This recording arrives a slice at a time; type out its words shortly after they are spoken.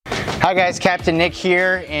Hi guys, Captain Nick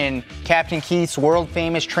here in Captain Keith's world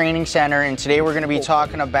famous training center, and today we're going to be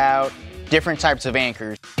talking about different types of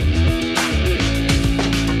anchors.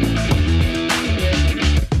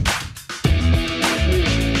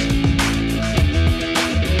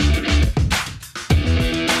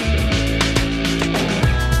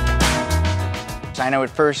 I know at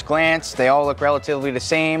first glance they all look relatively the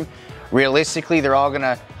same. Realistically, they're all going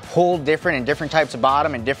to hold different in different types of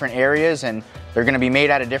bottom in different areas, and they're going to be made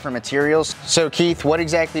out of different materials. So Keith, what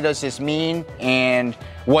exactly does this mean, and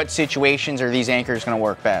what situations are these anchors going to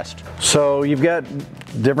work best? So you've got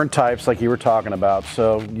different types like you were talking about.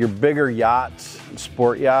 So your bigger yachts,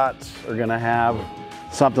 sport yachts, are going to have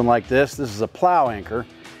something like this. This is a plow anchor.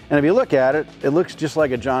 And if you look at it, it looks just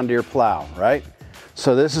like a John Deere plow, right?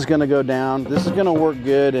 So this is going to go down. This is going to work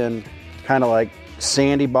good in kind of like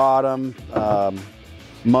sandy bottom,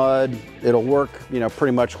 mud. It'll work,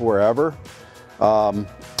 pretty much wherever.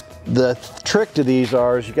 The trick to these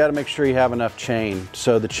is you got to make sure you have enough chain.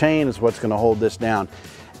 So the chain is what's going to hold this down.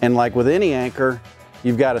 And like with any anchor,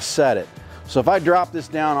 you've got to set it. So if I drop this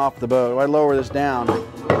down off the boat, if I lower this down,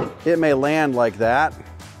 it may land like that,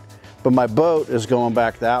 but my boat is going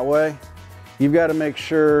back that way. You've got to make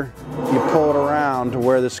sure you pull it around to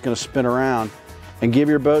where this is going to spin around and give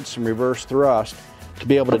your boat some reverse thrust to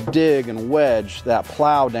be able to dig and wedge that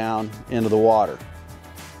plow down into the water.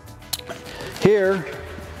 Here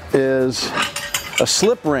is a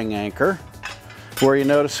slip ring anchor where you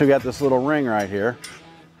notice we got this little ring right here.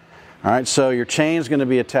 All right, so your chain is going to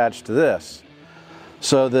be attached to this.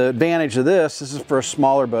 So the advantage of this is for a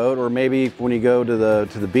smaller boat, or maybe when you go to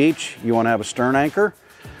the beach, you want to have a stern anchor.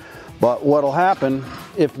 But what'll happen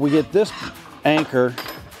if we get this anchor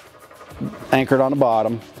anchored on the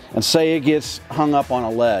bottom, and say it gets hung up on a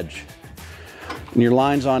ledge, and your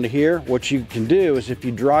line's onto here, what you can do is if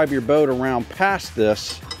you drive your boat around past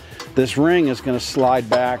this ring is going to slide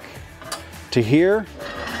back to here,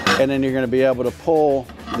 and then you're going to be able to pull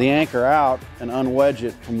the anchor out and unwedge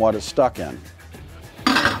it from what it's stuck in.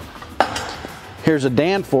 Here's a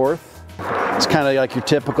Danforth. It's kind of like your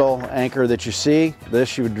typical anchor that you see.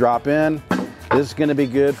 This you would drop in. This is going to be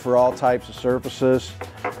good for all types of surfaces.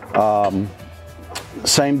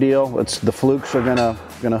 Same deal. It's the flukes are gonna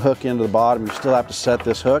hook into the bottom. You still have to set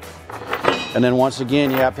this hook, and then once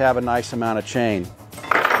again you have to have a nice amount of chain.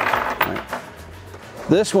 Right.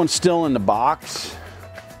 This one's still in the box,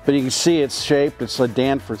 but you can see it's shaped. It's a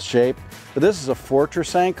Danforth shape. But this is a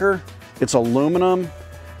Fortress anchor. It's aluminum.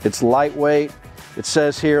 It's lightweight. It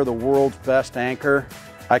says here the world's best anchor.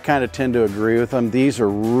 I kind of tend to agree with them. These are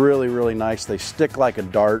really, really nice. They stick like a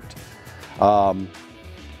dart.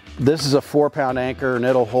 This is a 4-pound anchor, and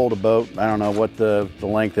it'll hold a boat. I don't know what the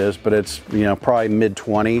length is, but it's probably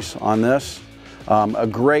mid-20s on this. A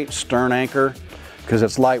great stern anchor because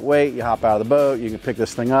it's lightweight. You hop out of the boat, you can pick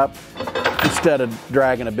this thing up instead of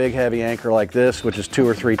dragging a big heavy anchor like this, which is 2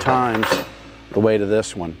 or 3 times the weight of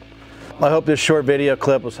this one. I hope this short video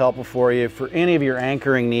clip was helpful for you. For any of your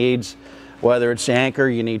anchoring needs, whether it's anchor,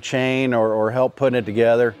 you need chain, or help putting it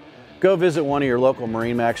together, go visit one of your local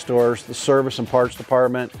MarineMax stores. The service and parts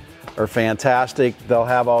department are fantastic. They'll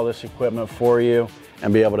have all this equipment for you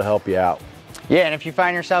and be able to help you out. Yeah, and if you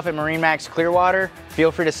find yourself at MarineMax Clearwater, feel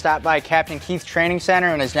free to stop by Captain Keith's training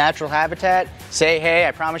center in his natural habitat. Say hey,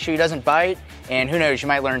 I promise you he doesn't bite, and who knows, you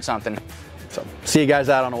might learn something. So, see you guys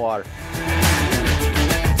out on the water.